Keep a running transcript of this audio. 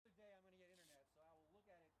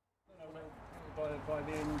By the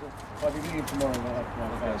beginning of tomorrow, we'll have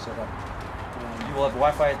Wi-Fi set up. You will have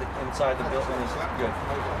Wi-Fi inside the building. Good.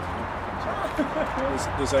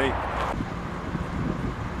 There's a.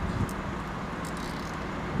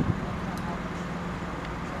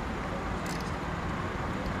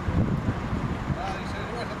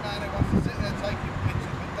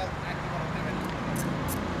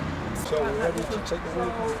 So we're ready to take the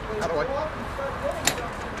wheel. How do I?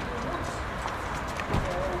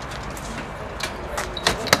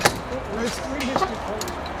 There's three listed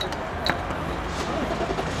points.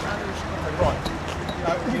 Right.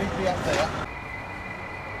 No, you need to be up there.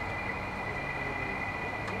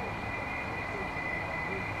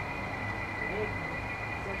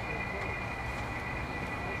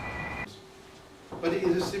 But it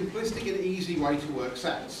is a simplistic and easy way to work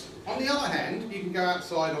SATs. On the other hand, you can go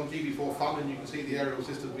outside on GB4 Fun and you can see the aerial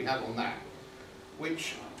systems we have on that,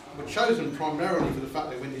 which were chosen primarily for the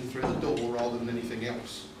fact they went in through the door rather than anything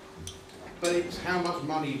else. But it's how much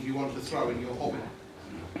money do you want to throw in your hobby?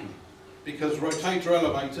 Because rotator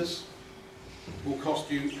elevators will cost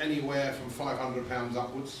you anywhere from £500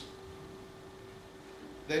 upwards.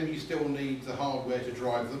 Then you still need the hardware to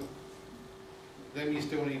drive them. Then you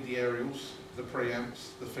still need the aerials, the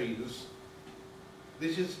preamps, the feeders.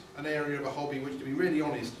 This is an area of a hobby which, to be really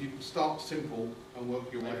honest, you can start simple and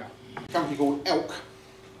work your way up. A company called Elk,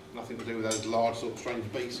 nothing to do with those large sort of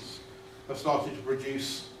strange beasts, have started to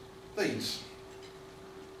produce these.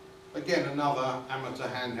 Again, another amateur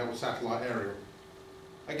handheld satellite aerial.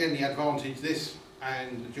 Again, the advantage this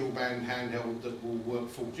and the dual band handheld that will work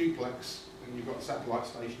full duplex when you've got a satellite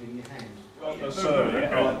station in your hand.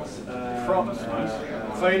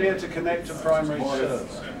 Failure to connect to primary server.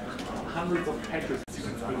 Hundreds of packets.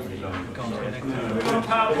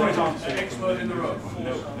 PowerPoint answer, expert in the room.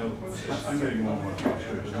 No. I'm getting more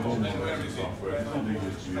software.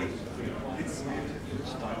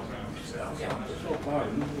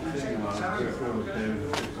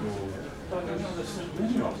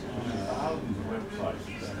 Thousands of websites.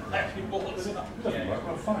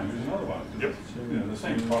 Well, fine, there's another one. Yep. You know, the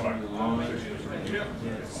same product.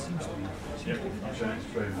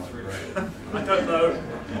 I don't know.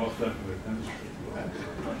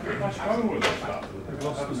 I struggle with that stuff. We've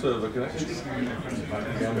lost the server connection.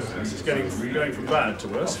 It's going from bad to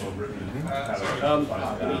worse.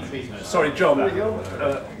 Sorry, John.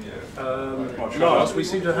 Lars, we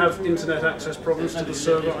seem to have internet access problems to the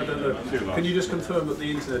server. I don't know. Can you just confirm that the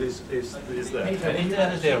internet is there? The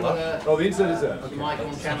internet is there, look. Oh, the internet is there. Okay.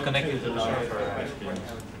 It's not connected to the server.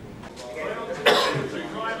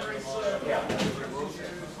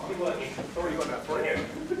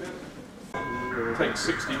 It takes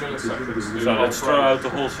 60 milliseconds. So let's throw out the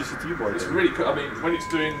whole CCTV board. It's really cool. I mean, when it's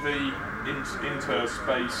doing the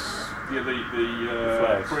interspace, the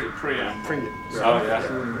preamp,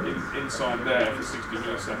 inside there for 60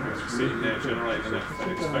 milliseconds, you're sitting there generating an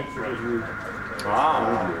expect rate.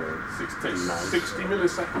 Wow. It takes 60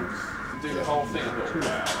 milliseconds to do the whole thing.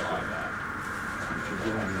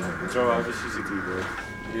 Throw out the CCTV board.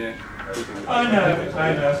 Yeah. I know.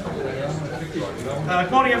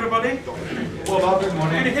 Good morning, everybody. Well, Bob, good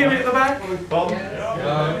morning. Can you hear me at the back? Bob?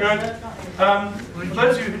 Good. For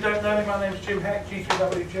those of you who don't know me, my name is Jim Heck,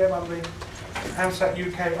 G3WGM. I'm the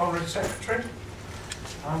AMSAT-UK Honorary Secretary.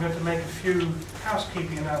 I'm going to make a few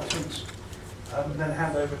housekeeping announcements and then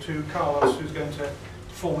hand over to Carlos, who's going to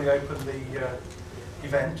formally open the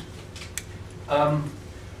event.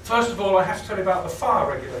 First of all, I have to tell you about the fire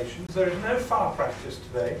regulations. There is no fire practice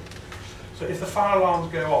today, so if the fire alarms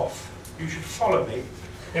go off, you should follow me.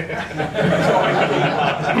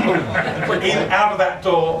 Out of that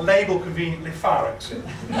door, label conveniently fire exit.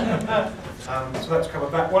 So that's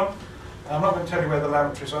covered that one. I'm not going to tell you where the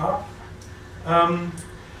lavatories are.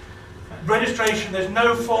 Registration, there's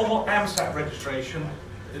no formal AMSAT registration.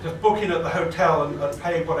 You just book in at the hotel and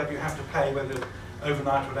pay whatever you have to pay, whether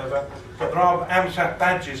overnight or whatever. But there are AMSAT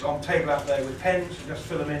badges on the table out there with pens. You just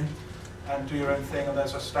fill them in and do your own thing, and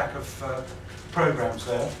there's a stack of programs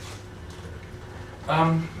there.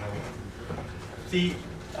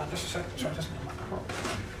 Just a second, sorry,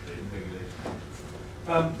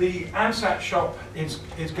 the AMSAT shop is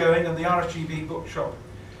going, and the RSGB bookshop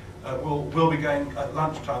will be going at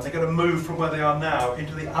lunchtime. They're going to move from where they are now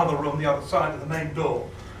into the other room, the other side of the main door,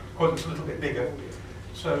 because it's a little bit bigger.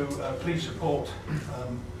 So please support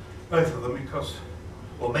both of them because,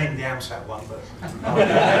 well, mainly the AMSAT one, but.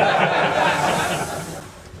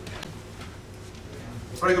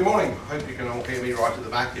 Very good morning. I hope you can all hear me right at the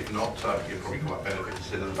back. If not, you'll probably quite benefit to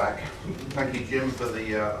sit at the back. Thank you, Jim, for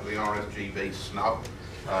the RSGB snub.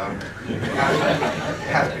 It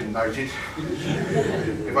has been been noted.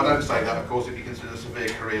 If I don't say that, of course, it'd be considered a severe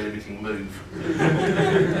career-limiting move.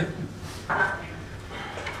 I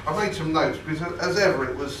made some notes because, as ever,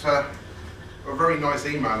 it was a very nice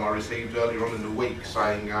email I received earlier on in the week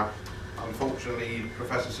saying, unfortunately,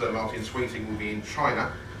 Professor Sir Martin Sweeting will be in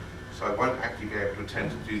China, so won't actually be able to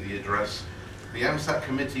attend to do the address. The AMSAT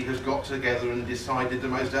committee has got together and decided the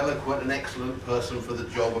most eloquent and excellent person for the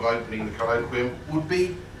job of opening the colloquium would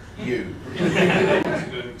be you.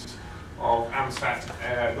 President of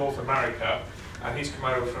AMSAT North America, and he's come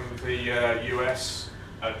over from the US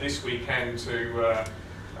this weekend to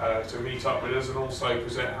meet up with us and also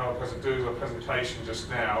do a presentation just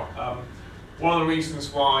now. One of the reasons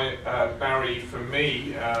why Barry, for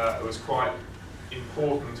me, was quite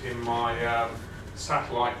important in my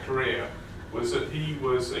satellite career was that he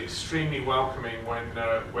was extremely welcoming when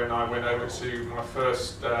I went over to my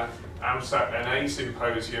first AMSAT-NA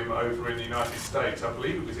symposium over in the United States. I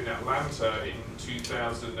believe it was in Atlanta in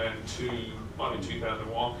 2002, might be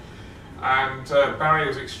 2001. And Barry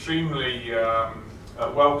was extremely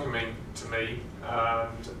welcoming to me,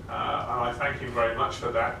 and I thank him very much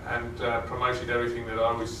for that, and promoted everything that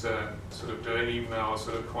I was sort of doing, even though I was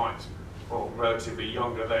sort of quite, well, relatively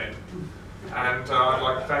younger then. And I'd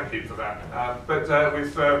like to thank him for that.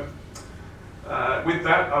 With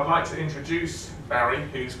that, I'd like to introduce Barry,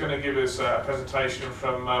 who's going to give us a presentation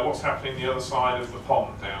from what's happening the other side of the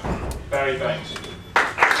pond now. Barry Bates.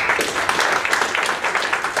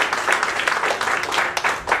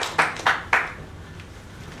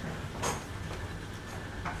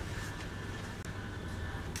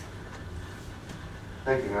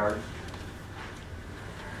 Thank you, Harry.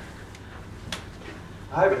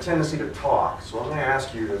 I have a tendency to talk, so I'm going to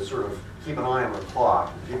ask you to sort of keep an eye on the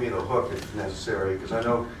clock and give me the hook if necessary, because I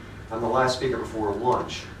know I'm the last speaker before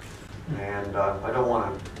lunch, and I don't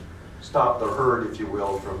want to stop the herd, if you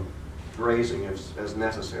will, from grazing as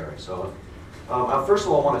necessary. So, first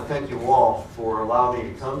of all, I want to thank you all for allowing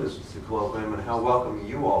me to come to the colloquium and how welcome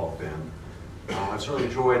you all have been. I've certainly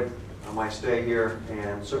enjoyed my stay here,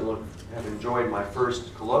 and certainly have enjoyed my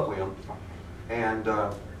first colloquium. And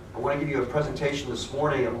I want to give you a presentation this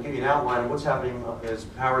morning. I'm going to give you an outline of what's happening, as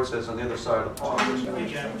Howard says, on the other side of the pond.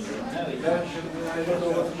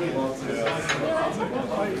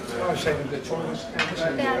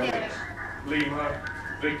 Lima,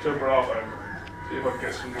 Victor Bravo. See if I can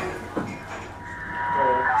get some good. Go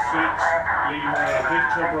 6, Lima,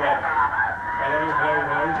 Victor Bravo. Hello, hello,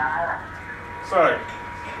 hello. So,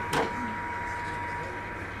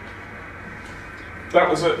 that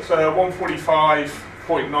was at 145.9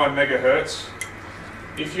 megahertz.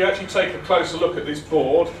 If you actually take a closer look at this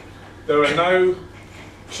board, there are no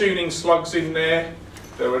tuning slugs in there,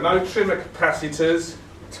 there are no trimmer capacitors,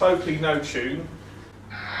 totally no tune.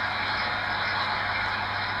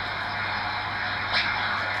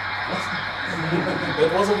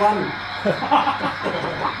 That was a one.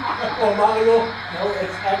 Oh, Mario? No,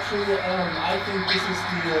 it's actually, I think this is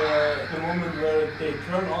the moment where they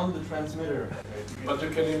turn on the transmitter. But you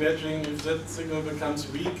can imagine if that signal becomes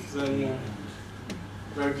weak, then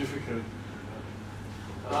very difficult.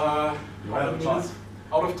 Out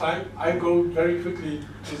of time, I go very quickly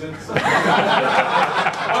to the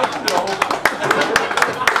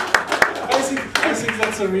I think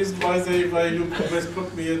that's the reason why you always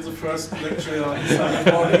put me in the first lecture on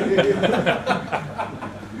Sunday morning.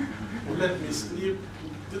 Let me sleep.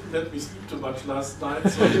 Didn't let me sleep too much last night.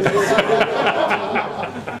 So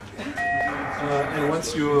and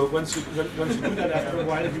once you do that, after a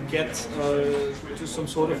while you get to some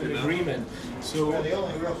sort of an agreement. So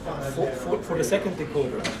for the second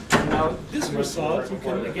decoder. Now this result you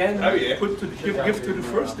can again give to the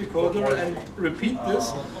first decoder and repeat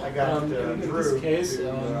this. In this case,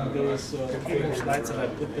 there's a few more slides that I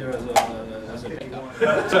put there as a backup.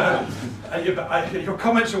 Your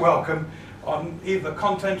comments are welcome on either the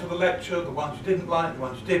content of the lecture, the ones you didn't like, the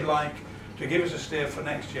ones you did like, to give us a steer for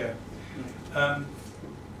next year.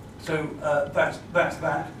 That's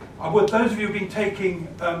that. Those of you who've been taking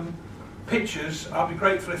pictures, I'd be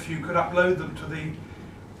grateful if you could upload them to the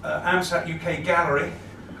AMSAT-UK gallery,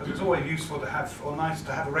 because it's always useful to have, or nice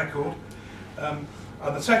to have a record.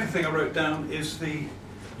 The second thing I wrote down is the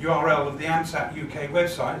URL of the AMSAT-UK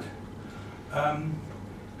website.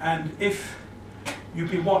 And if you've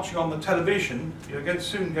been watching on the television, you're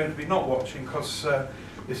soon going to be not watching, because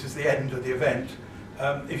this is the end of the event.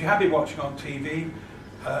 If you have been watching on TV,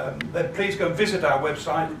 then please go and visit our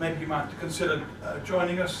website. Maybe you might consider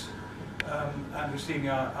joining us and receiving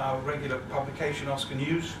our regular publication, Oscar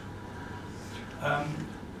News.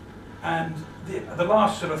 And the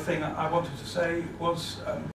last sort of thing I wanted to say was